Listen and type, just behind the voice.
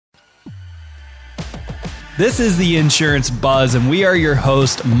This is the Insurance Buzz, and we are your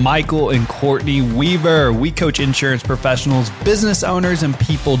hosts, Michael and Courtney Weaver. We coach insurance professionals, business owners, and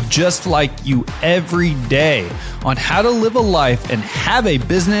people just like you every day on how to live a life and have a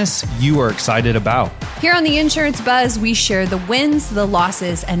business you are excited about. Here on the Insurance Buzz, we share the wins, the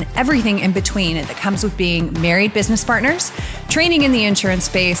losses, and everything in between that comes with being married business partners, training in the insurance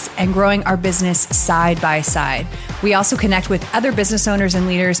space, and growing our business side by side. We also connect with other business owners and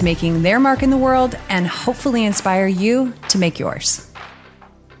leaders making their mark in the world and hopefully inspire you to make yours.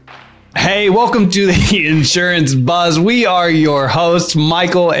 Hey, welcome to the Insurance Buzz. We are your hosts,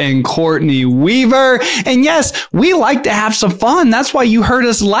 Michael and Courtney Weaver. And yes, we like to have some fun. That's why you heard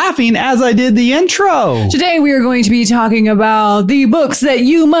us laughing as I did the intro. Today, we are going to be talking about the books that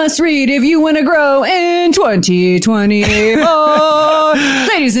you must read if you want to grow in 2024.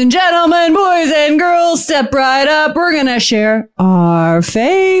 Ladies and gentlemen, boys and girls, step right up. We're going to share our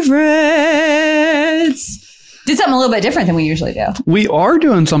favorites. Did something a little bit different than we usually do. We are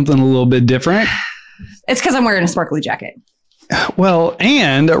doing something a little bit different. It's because I'm wearing a sparkly jacket. Well,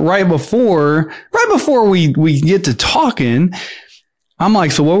 and right before we get to talking, I'm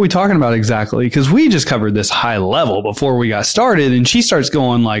like, so what are we talking about exactly? Because we just covered this high level before we got started. And she starts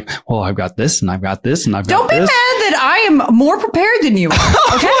going like, well, I've got this and I've got this and I've got this. Don't be mad that I am more prepared than you are.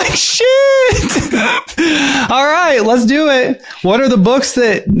 Okay? Like, shit. All right, let's do it. What are the books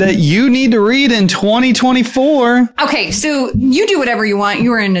that you need to read in 2024? Okay, so you do whatever you want.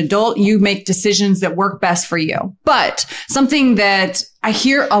 You are an adult. You make decisions that work best for you. But something that I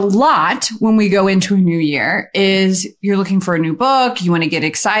hear a lot when we go into a new year is you're looking for a new book. You want to get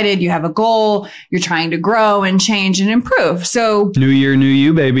excited. You have a goal. You're trying to grow and change and improve. So new year, new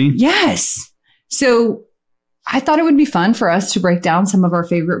you, baby. Yes. So I thought it would be fun for us to break down some of our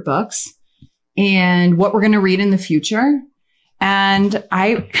favorite books and what we're going to read in the future. And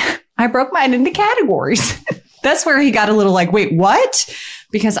I broke mine into categories. That's where he got a little like, wait, what?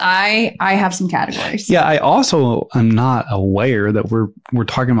 Because I have some categories. Yeah, I also am not aware that we're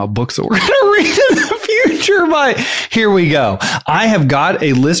talking about books that we're going to read in the future, but here we go. I have got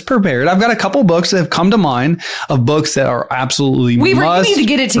a list prepared. I've got a couple books that have come to mind of books that are absolutely Weaver, must you need to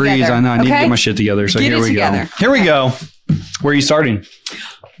get it together. reads. I know, I need to okay? get my shit together. So here we go. Here we go. Where are you starting?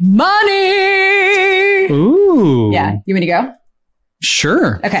 Money. Ooh. Yeah. You want me to go?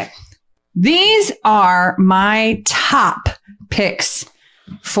 Sure. Okay. These are my top picks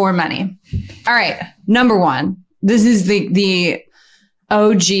for money. All right. Number one. This is the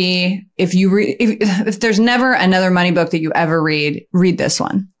OG. If there's never another money book that you ever read this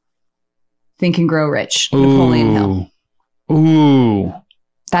one. Think and Grow Rich. Napoleon Hill. Ooh.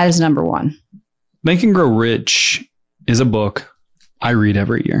 That is number one. Think and Grow Rich is a book I read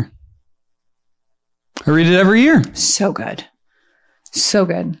every year. I read it every year. So good. So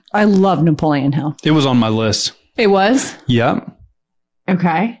good. I love Napoleon Hill. It was on my list. It was? Yep.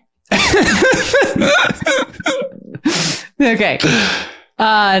 Okay. Okay.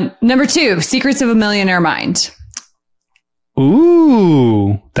 Number two, Secrets of a Millionaire Mind.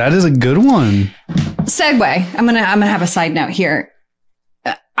 Ooh, that is a good one. Segue. I'm gonna have a side note here.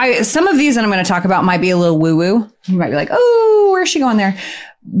 Some of these that I'm going to talk about might be a little woo-woo. You might be like, oh, where's she going there?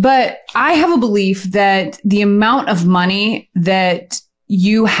 But I have a belief that the amount of money that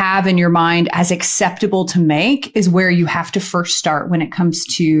you have in your mind as acceptable to make is where you have to first start when it comes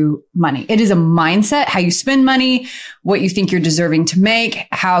to money. It is a mindset, how you spend money, what you think you're deserving to make,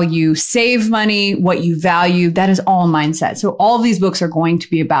 how you save money, what you value. That is all mindset. So all of these books are going to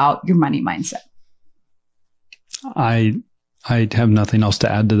be about your money mindset. I have nothing else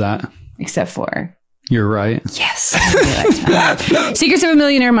to add to that. Except for... You're right. Yes. Secrets of a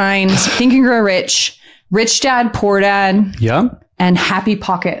Millionaire Mind, Think and Grow Rich, Rich Dad, Poor Dad. Yep. And Happy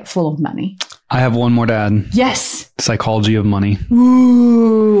Pocket Full of Money. I have one more to add. Yes. Psychology of Money.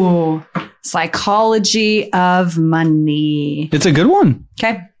 Ooh. Psychology of Money. It's a good one.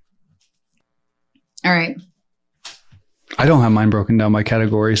 Okay. All right. I don't have mine broken down by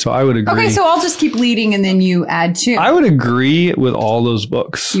category, so I would agree. Okay, so I'll just keep leading and then you add too. I would agree with all those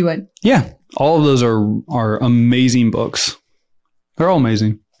books. You would? Yeah. All of those are amazing books. They're all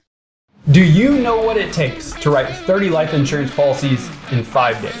amazing. Do you know what it takes to write 30 life insurance policies in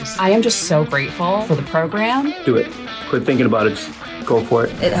 5 days? I am just so grateful for the program. Do it. Quit thinking about it. Just go for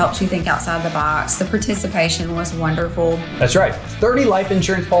it. It helps you think outside the box. The participation was wonderful. That's right. 30 life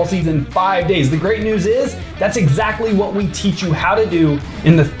insurance policies in 5 days. The great news is that's exactly what we teach you how to do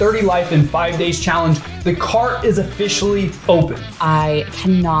in the 30 Life in 5 Days Challenge. The cart is officially open. I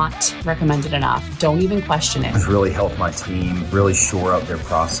cannot recommend it enough. Don't even question it. It's really helped my team really shore up their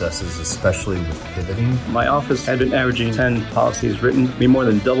processes, especially with pivoting. My office had been averaging 10 policies written, more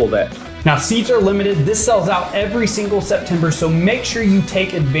than double that Now, seats are limited. This sells out every single September, so make sure you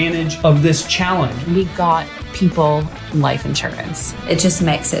take advantage of this challenge. We got people life insurance. It just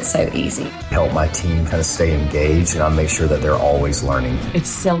makes it so easy. Help my team kind of stay engaged, and I make sure that they're always learning. It's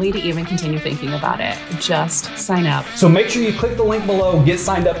silly to even continue thinking about it. Just sign up. So make sure you click the link below, get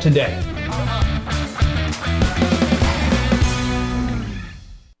signed up today.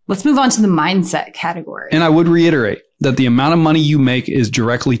 Let's move on to the mindset category. And I would reiterate that the amount of money you make is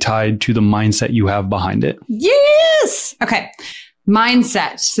directly tied to the mindset you have behind it. Yes. Okay.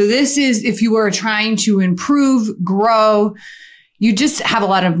 Mindset. So this is if you are trying to improve, grow, you just have a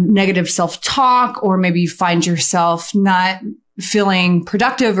lot of negative self-talk, or maybe you find yourself not feeling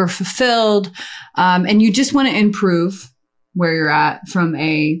productive or fulfilled, and you just want to improve where you're at from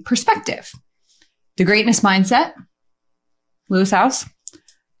a perspective. The Greatness Mindset, Lewis Howes.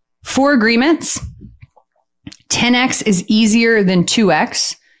 4 agreements. 10x is easier than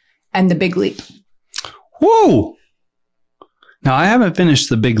 2x, and The Big Leap. Whoa! Now, I haven't finished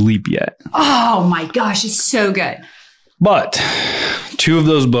The Big Leap yet. Oh my gosh, it's so good. But 2 of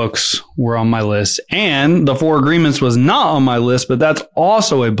those books were on my list, and The 4 Agreements was not on my list, but that's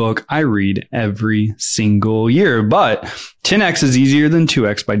also a book I read every single year. But 10x is easier than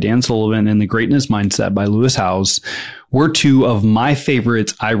 2x by Dan Sullivan and The Greatness Mindset by Lewis Howes were 2 of my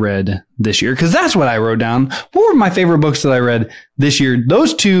favorites I read this year, because that's what I wrote down. What were my favorite books that I read this year?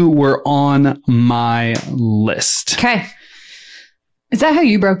 Those 2 were on my list. Okay. Is that how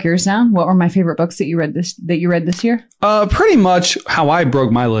you broke yours down? What were my favorite books that you read this year? Pretty much how I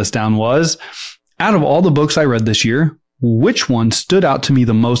broke my list down was, out of all the books I read this year, which one stood out to me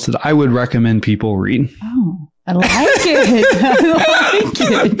the most that I would recommend people read? Oh, I like it. I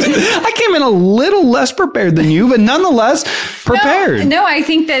like it. I came in a little less prepared than you, but nonetheless prepared. No, I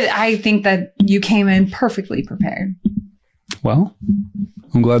think that you came in perfectly prepared. Well,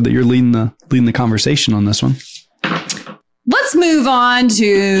 I'm glad that you're leading the conversation on this one. Let's move on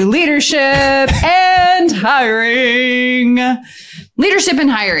to leadership and hiring. Leadership and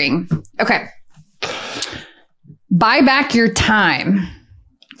hiring. Okay. Buy back your time.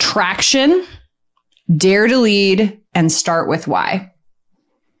 Traction, dare to lead, and start with why.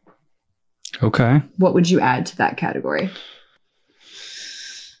 Okay. What would you add to that category?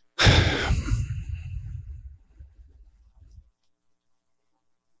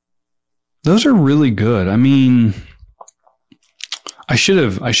 Those are really good. I mean, I should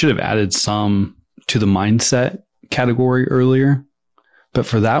have added some to the mindset category earlier, but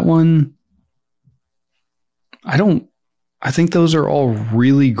for that one, I think those are all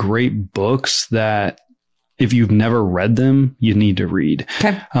really great books that if you've never read them, you need to read.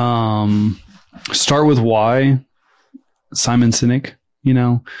 Okay. Start with Why, Simon Sinek,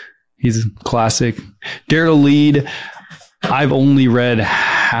 he's a classic. Dare to Lead. I've only read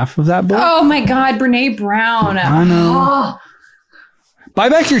half of that book. Oh my God, Brene Brown. I know. Oh. Buy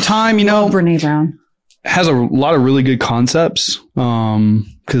Back Your Time, Brene Brown has a lot of really good concepts, and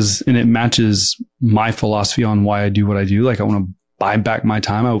it matches my philosophy on why I do what I do. Like, I want to buy back my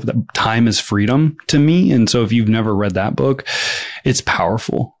time. That time is freedom to me. And so if you've never read that book, it's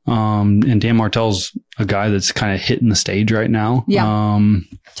powerful. And Dan Martell's a guy that's kind of hitting the stage right now. Yeah.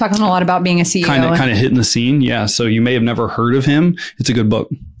 Talking a lot about being a CEO. Kind of hitting the scene. Yeah. So you may have never heard of him. It's a good book.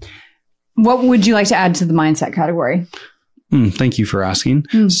 What would you like to add to the mindset category? Thank you for asking.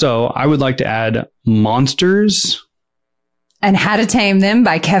 So I would like to add Monsters and How to Tame Them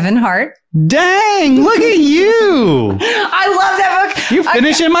by Kevin Hart. Dang, look at you. I love that book. You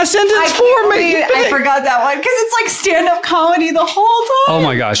finishing my sentence for me. I forgot that one because it's like stand-up comedy the whole time. Oh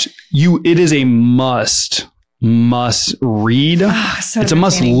my gosh. It is a must read. It's a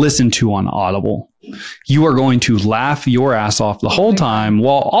must listen to on Audible. You are going to laugh your ass off the whole time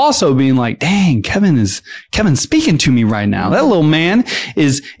while also being like, dang, Kevin's speaking to me right now. That little man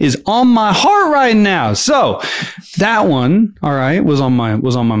is on my heart right now. So that one, all right, was on my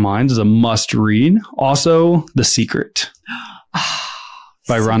mind as a must read. Also, The Secret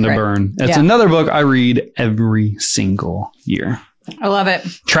by Rhonda Byrne. It's another book I read every single year. I love it.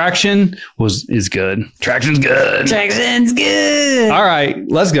 Traction is good. Traction's good. Traction's good. All right,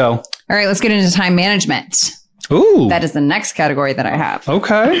 let's go. All right, let's get into time management. Ooh. That is the next category that I have.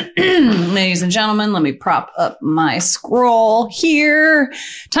 Okay. Ladies and gentlemen, let me prop up my scroll here.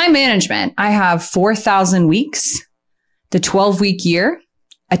 Time management. I have 4,000 weeks, the 12-week year,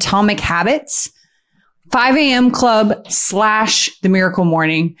 Atomic Habits, 5 a.m. Club / The Miracle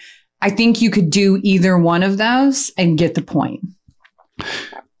Morning. I think you could do either one of those and get the point.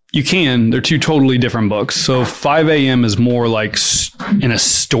 You can. They're 2 totally different books. So 5 a.m. is more like in a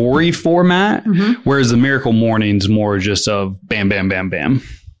story format, whereas The Miracle Morning is more just of bam, bam, bam, bam.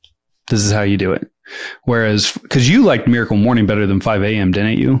 this is how you do it. Whereas, because you liked Miracle Morning better than 5 a.m.,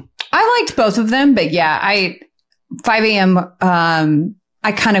 didn't you? I liked both of them, but yeah, 5 a.m.,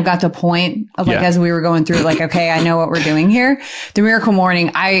 I kind of got the point of like, as we were going through, like, okay, I know what we're doing here. The Miracle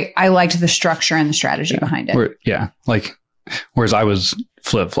Morning, I liked the structure and the strategy behind it. Whereas I was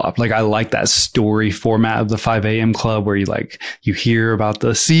flip-flop. Like, I like that story format of the 5 a.m. club where you hear about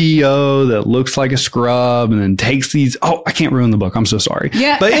the CEO that looks like a scrub and then takes these. Oh, I can't ruin the book. I'm so sorry.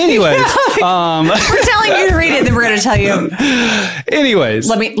 Yeah. But anyways, we're telling you to read it, then we're going to tell you. Anyways,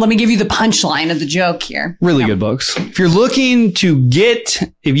 let me give you the punchline of the joke here. Really good books. If you're looking to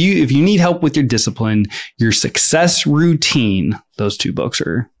if you need help with your discipline, your success routine, those two books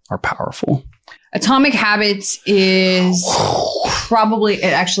are powerful. Atomic Habits is it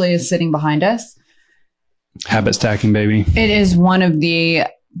actually is sitting behind us. Habit stacking, baby. It is one of the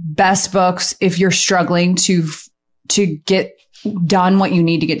best books if you're struggling to get done what you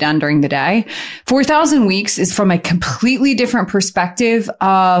need to get done during the day. 4,000 Weeks is from a completely different perspective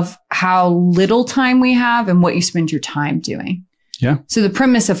of how little time we have and what you spend your time doing. Yeah. So the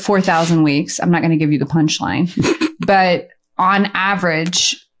premise of 4,000 Weeks, I'm not going to give you the punchline, but on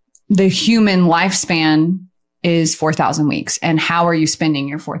average, the human lifespan is 4,000 weeks. And how are you spending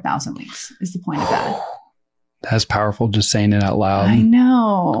your 4,000 weeks is the point of that. That's powerful. Just saying it out loud. I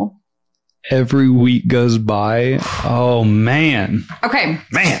know. Every week goes by. Oh, man. Okay.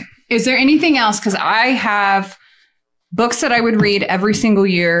 Man. Is there anything else? Because I have books that I would read every single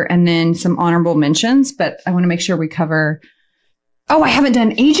year and then some honorable mentions, but I want to make sure we cover. Oh, I haven't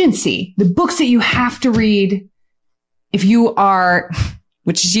done agency. The books that you have to read if you are...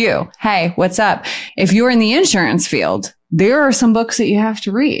 which is you. Hey, what's up? If you're in the insurance field, there are some books that you have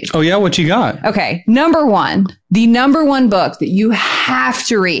to read. Oh, yeah? What you got? Okay. Number one, the number one book that you have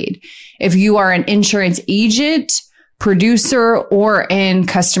to read if you are an insurance agent, producer, or in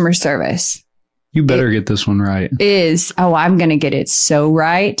customer service. You better get this one right. I'm going to get it so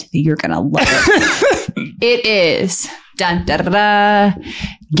right that you're going to love it. It is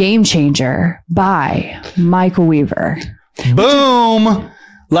Game Changer by Michael Weaver. Boom.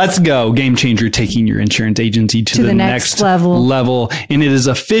 Let's go. Game Changer, taking your insurance agency to the next level. And it is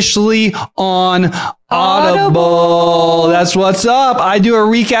officially on Audible. That's what's up. I do a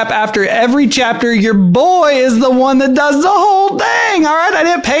recap after every chapter. Your boy is the one that does the whole thing. All right. I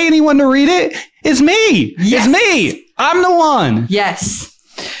didn't pay anyone to read it. It's me. Yes. It's me. I'm the one. Yes.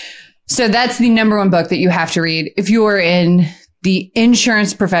 So that's the number one book that you have to read if you are in the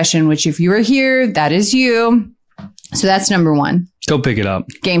insurance profession, which if you are here, that is you. So that's number one. Go pick it up.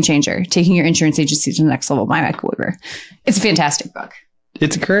 Game Changer, taking your insurance agency to the next level by Michael Weaver. It's a fantastic book.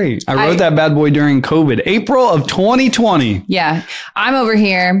 It's great. I wrote that bad boy during COVID, April of 2020. Yeah. I'm over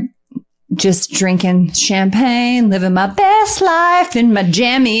here just drinking champagne, living my best life in my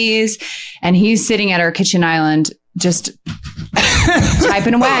jammies. And he's sitting at our kitchen island just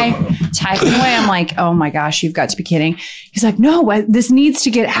typing away. I'm like, oh my gosh, you've got to be kidding. He's like, no, this needs to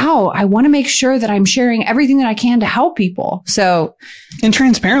get out. I want to make sure that I'm sharing everything that I can to help people. So, and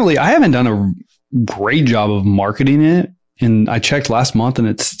transparently, I haven't done a great job of marketing it. And I checked last month and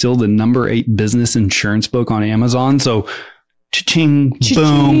it's still the number 8 business insurance book on Amazon. So cha-ching,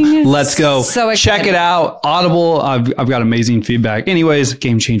 boom, let's go. So check it out. Audible. I've got amazing feedback. Anyways,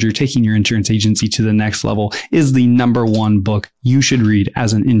 Game Changer, taking your insurance agency to the next level is the number one book you should read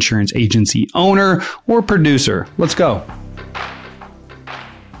as an insurance agency owner or producer. Let's go.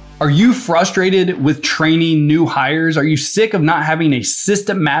 Are you frustrated with training new hires? Are you sick of not having a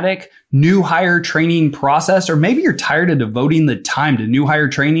systematic new hire training process? Or maybe you're tired of devoting the time to new hire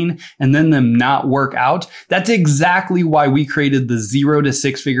training and then them not work out. That's exactly why we created the 0 to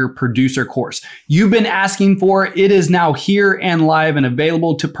 6 figure producer course. You've been asking for it. It is now here and live and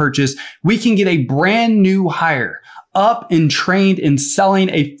available to purchase. We can get a brand new hire up and trained in selling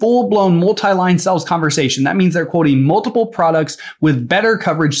a full-blown multi-line sales conversation. That means they're quoting multiple products with better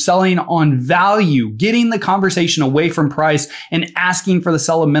coverage, selling on value, getting the conversation away from price, and asking for the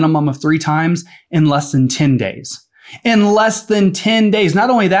sell a minimum of 3 times in less than 10 days. In less than 10 days. Not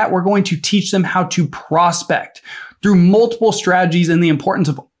only that, we're going to teach them how to prospect through multiple strategies and the importance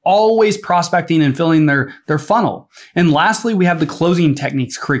of always prospecting and filling their funnel. And lastly, we have the closing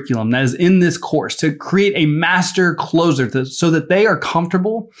techniques curriculum that is in this course to create a master closer so that they are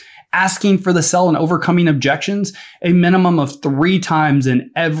comfortable asking for the sell and overcoming objections a minimum of 3 times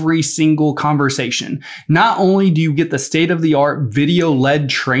in every single conversation. Not only do you get the state-of-the-art video-led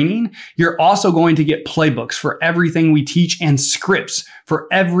training, you're also going to get playbooks for everything we teach and scripts for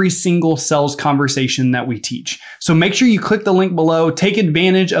every single sales conversation that we teach. So make sure you click the link below. Take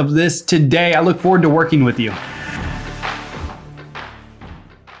advantage of this today. I look forward to working with you.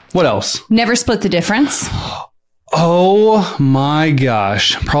 What else? Never Split the Difference. Oh my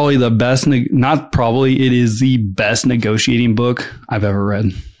gosh. Probably the best, not probably, it is the best negotiating book I've ever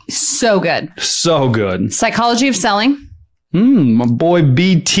read. So good. So good. Psychology of Selling. My boy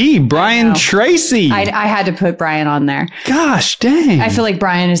BT, Brian Tracy. I had to put Brian on there. Gosh, dang. I feel like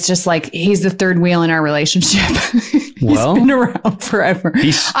Brian is just like, he's the third wheel in our relationship. He's been around forever.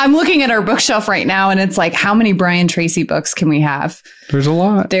 I'm looking at our bookshelf right now and it's like, how many Brian Tracy books can we have? There's a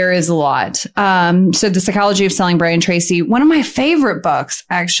lot. There is a lot. So The Psychology of Selling, Brian Tracy. One of my favorite books,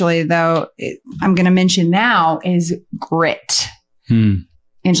 actually, though, I'm going to mention now is Grit.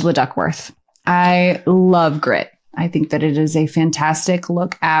 Angela Duckworth. I love Grit. I think that it is a fantastic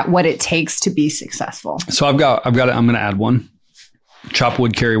look at what it takes to be successful. So I'm going to add one. Chop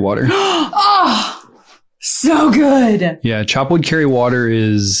Wood, Carry Water. Oh, so good. Yeah. Chop Wood, Carry Water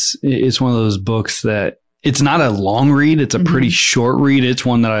it's one of those books that it's not a long read. It's a pretty short read. It's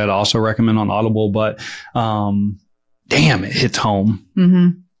one that I'd also recommend on Audible, but, damn, it hits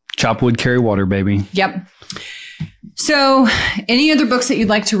home. Chop Wood, Carry Water, baby. Yep. So any other books that you'd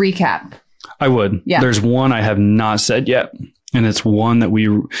like to recap? I would. Yeah. There's one I have not said yet. And it's one that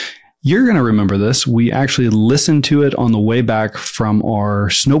you're going to remember this. We actually listened to it on the way back from our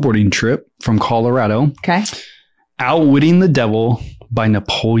snowboarding trip from Colorado. Okay. Outwitting the Devil by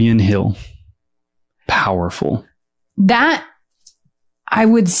Napoleon Hill. Powerful. That, I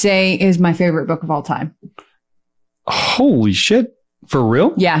would say, is my favorite book of all time. Holy shit. For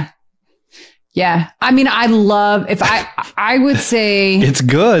real? Yeah. Yeah. I mean, I would say... It's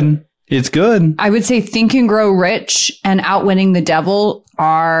good. It's good. I would say Think and Grow Rich and Outwitting the Devil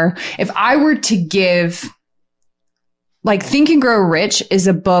are, if I were to give, like, Think and Grow Rich is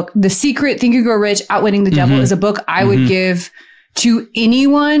a book, The Secret, Think and Grow Rich, Outwitting the Devil is a book I would give to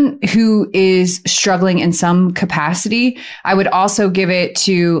anyone who is struggling in some capacity. I would also give it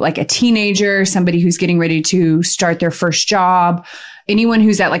to like a teenager, somebody who's getting ready to start their first job, anyone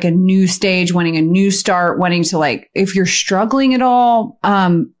who's at like a new stage, wanting a new start, wanting to, like, if you're struggling at all,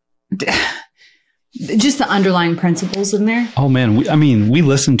 just the underlying principles in there. Oh man. We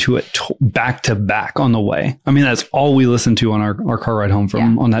listened to it back to back on the way. I mean, that's all we listened to on our car ride home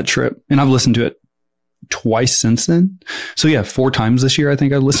on that trip. And I've listened to it twice since then. So yeah, 4 times this year, I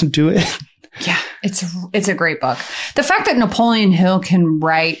think I listened to it. Yeah. It's a great book. The fact that Napoleon Hill can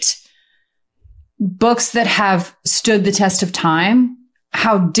write books that have stood the test of time,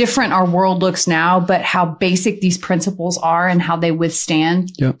 how different our world looks now, but how basic these principles are and how they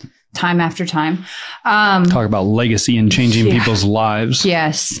withstand time after time. Talk about legacy and changing people's lives.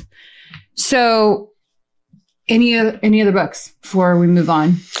 Yes. So any other books before we move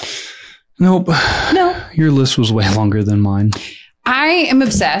on? Nope. No. Your list was way longer than mine. I am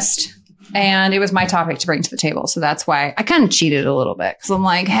obsessed. And it was my topic to bring to the table. So that's why I kind of cheated a little bit. Because I'm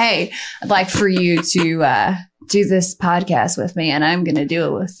like, hey, I'd like for you to do this podcast with me. And I'm going to do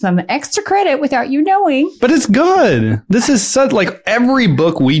it with some extra credit without you knowing. But it's good. This is such, like, every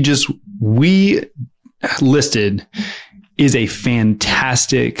book we listed is a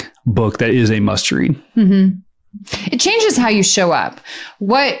fantastic book that is a must read. It changes how you show up.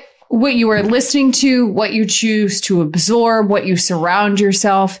 What you are listening to, what you choose to absorb, what you surround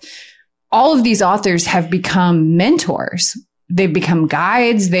yourself. All of these authors have become mentors. They've become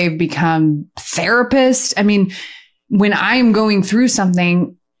guides. They've become therapists. I mean, when I'm going through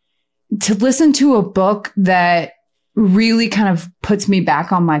something, to listen to a book that really kind of puts me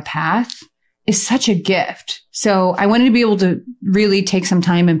back on my path is such a gift. So I wanted to be able to really take some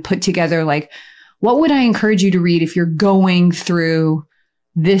time and put together, like, what would I encourage you to read if you're going through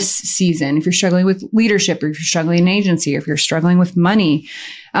this season, if you're struggling with leadership, or if you're struggling in agency, or if you're struggling with money.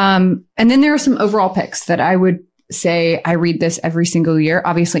 And then there are some overall picks that I would say I read this every single year.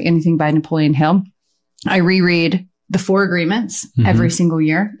 Obviously, anything by Napoleon Hill. I reread The 4 Agreements every single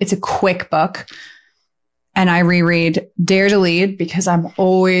year. It's a quick book. And I reread Dare to Lead because I'm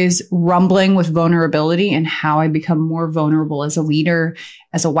always rumbling with vulnerability and how I become more vulnerable as a leader,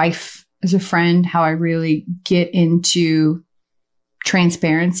 as a wife, as a friend, how I really get into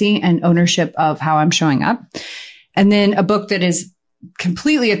transparency and ownership of how I'm showing up. And then a book that is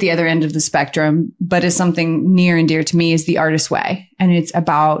completely at the other end of the spectrum, but is something near and dear to me, is The Artist's Way. And it's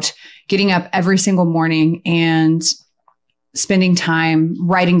about getting up every single morning and spending time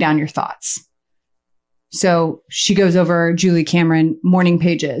writing down your thoughts. So she goes over Julie Cameron morning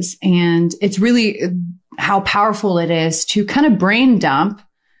pages, and it's really how powerful it is to kind of brain dump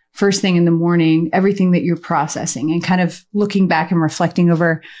first thing in the morning, everything that you're processing, and kind of looking back and reflecting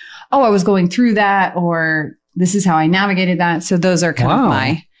over, oh, I was going through that, or this is how I navigated that. So those are kind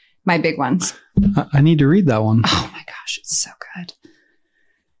of my big ones. I need to read that one. Oh my gosh, it's so good.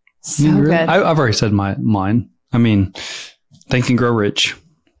 So Really? good. I've already said mine. I mean, Think and Grow Rich,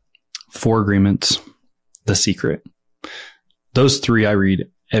 4 Agreements, The Secret. Those 3 I read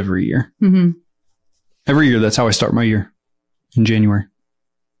every year. Mm-hmm. Every year, that's how I start my year in January.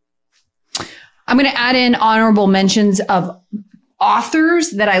 I'm going to add in honorable mentions of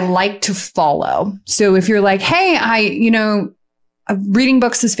authors that I like to follow. So if you're like, hey, reading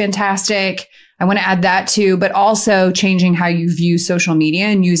books is fantastic. I want to add that too, but also changing how you view social media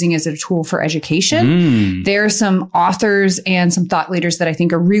and using it as a tool for education. There are some authors and some thought leaders that I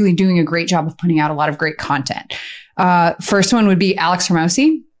think are really doing a great job of putting out a lot of great content. First one would be Alex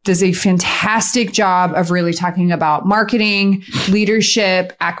Hormozi. Does a fantastic job of really talking about marketing,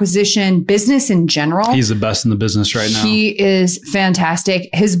 leadership, acquisition, business in general. He's the best in the business right now. He is fantastic.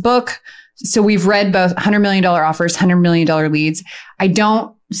 His book, so we've read both $100 million offers, $100 million leads.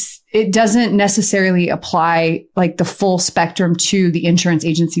 It doesn't necessarily apply like the full spectrum to the insurance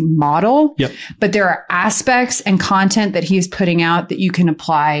agency model. Yep. But there are aspects and content that he is putting out that you can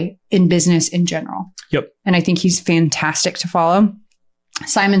apply in business in general. Yep. And I think he's fantastic to follow.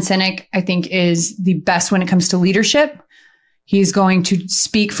 Simon Sinek, I think, is the best when it comes to leadership. He's going to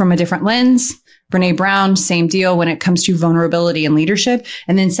speak from a different lens. Brene Brown, same deal when it comes to vulnerability and leadership.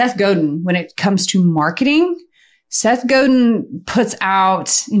 And then Seth Godin, when it comes to marketing, Seth Godin puts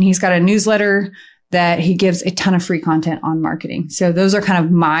out, and he's got a newsletter that he gives a ton of free content on marketing. So those are kind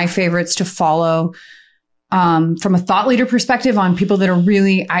of my favorites to follow from a thought leader perspective on people that are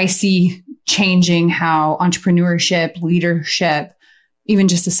really, I see, changing how entrepreneurship, leadership, even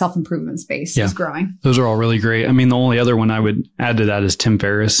just the self-improvement space is growing. Those are all really great. I mean, the only other one I would add to that is Tim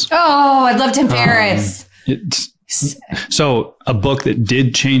Ferriss. Oh, I love Tim Ferriss. So a book that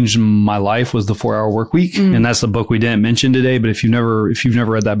did change my life was The 4-Hour Workweek. And that's the book we didn't mention today. But if you've never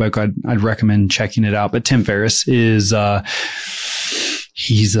read that book, I'd recommend checking it out. But Tim Ferriss is,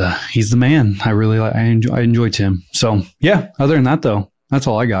 he's the man. I enjoy Tim. So yeah, other than that though, that's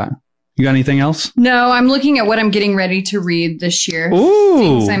all I got. You got anything else? No, I'm looking at what I'm getting ready to read this year. Ooh,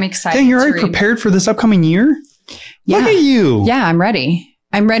 things I'm excited dang, you're to already read. prepared for this upcoming year? Yeah. Look at you. Yeah, I'm ready.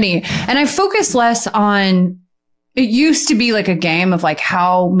 And I focus less on, it used to be like a game of like,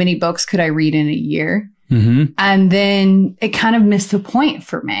 how many books could I read in a year? Mm-hmm. And then it kind of missed the point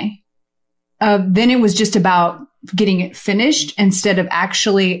for me. Then it was just about getting it finished instead of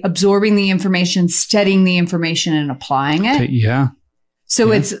actually absorbing the information, studying the information and applying it. Yeah.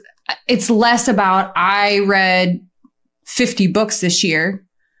 So it's less about, I read 50 books this year,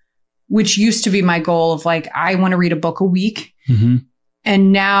 which used to be my goal of like, I want to read a book a week. Mm-hmm.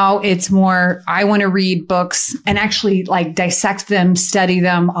 And now it's more, I want to read books and actually like dissect them, study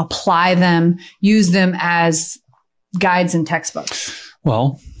them, apply them, use them as guides and textbooks.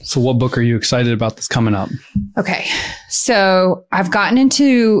 Well, so what book are you excited about that's coming up? Okay. So I've gotten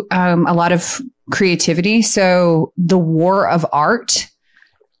into a lot of creativity. So The War of Art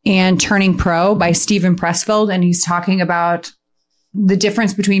and Turning Pro by Steven Pressfield. And he's talking about the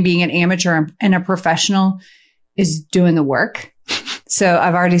difference between being an amateur and a professional is doing the work. So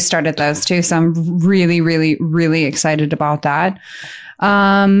I've already started those two. So I'm really, really, really excited about that.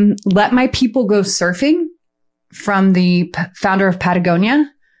 Let My People Go Surfing from the founder of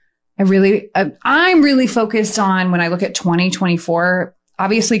Patagonia. I'm really focused on, when I look at 2024,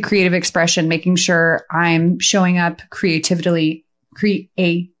 obviously creative expression, making sure I'm showing up creatively,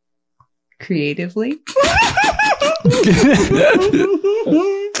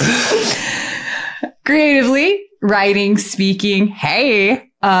 writing, speaking,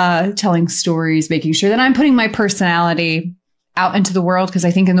 telling stories, making sure that I'm putting my personality out into the world. Because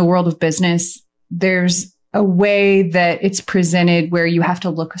I think in the world of business, there's a way that it's presented where you have to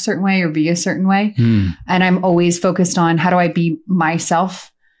look a certain way or be a certain way. And I'm always focused on, how do I be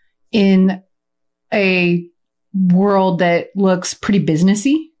myself in a world that looks pretty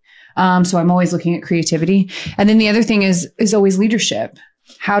businessy? So I'm always looking at creativity. And then the other thing is always leadership.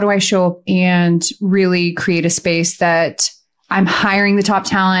 How do I show up and really create a space that I'm hiring the top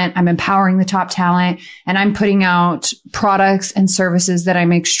talent, I'm empowering the top talent, and I'm putting out products and services that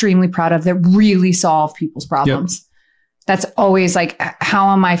I'm extremely proud of that really solve people's problems. Yep. That's always like,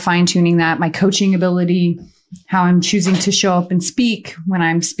 how am I fine-tuning that? My coaching ability, how I'm choosing to show up and speak when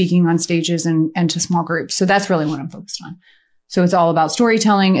I'm speaking on stages and to small groups. So that's really what I'm focused on. So it's all about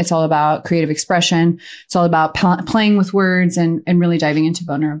storytelling. It's all about creative expression. It's all about playing with words and really diving into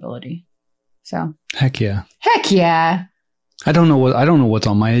vulnerability. So heck yeah. I don't know what's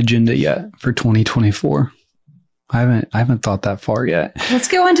on my agenda yet for 2024. I haven't thought that far yet. Let's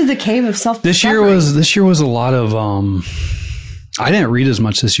go into the cave of self-discovery. This year was a lot of I didn't read as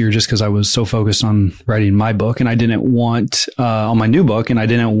much this year just because I was so focused on writing my book, and I didn't want on my new book, and I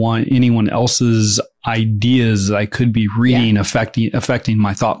didn't want anyone else's ideas that I could be reading affecting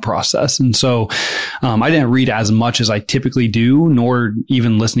my thought process. And so I didn't read as much as I typically do, nor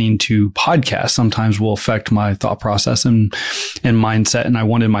even listening to podcasts sometimes will affect my thought process and mindset. And I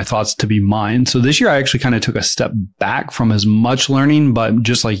wanted my thoughts to be mine. So this year I actually kind of took a step back from as much learning, but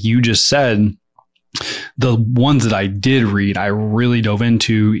just like you just said, the ones that I did read, I really dove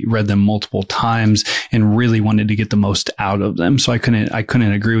into, read them multiple times, and really wanted to get the most out of them. So I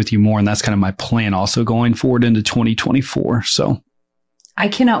couldn't agree with you more. And that's kind of my plan also going forward into 2024. So I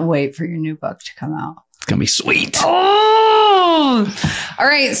cannot wait for your new book to come out. It's going to be sweet. Oh, all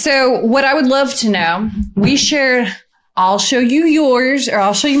right. So what I would love to know, I'll show you yours, or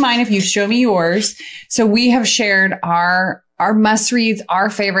I'll show you mine if you show me yours. So we have shared our must reads,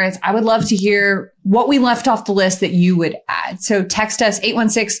 our favorites. I would love to hear what we left off the list that you would add. So text us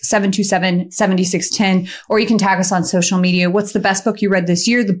 816-727-7610, or you can tag us on social media. What's the best book you read this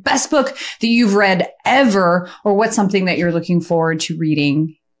year? The best book that you've read ever, or what's something that you're looking forward to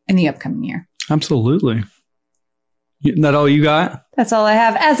reading in the upcoming year? Absolutely. Isn't that all you got? That's all I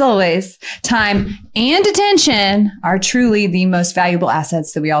have. As always, time and attention are truly the most valuable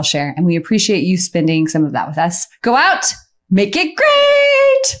assets that we all share. And we appreciate you spending some of that with us. Go out, make it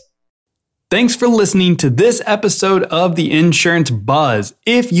great. Thanks for listening to this episode of the Insurance Buzz.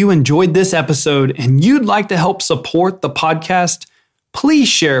 If you enjoyed this episode and you'd like to help support the podcast, please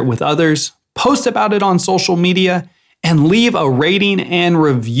share it with others, post about it on social media, and leave a rating and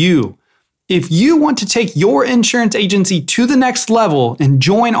review. If you want to take your insurance agency to the next level and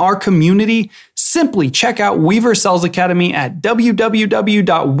join our community, simply check out Weaver Sales Academy at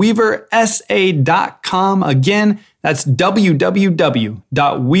www.weaversa.com. Again, that's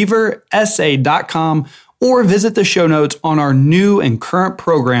www.weaversa.com, or visit the show notes on our new and current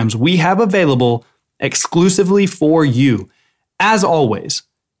programs we have available exclusively for you. As always,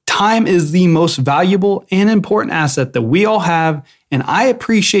 time is the most valuable and important asset that we all have, and I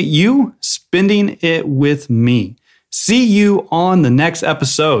appreciate you spending it with me. See you on the next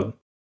episode.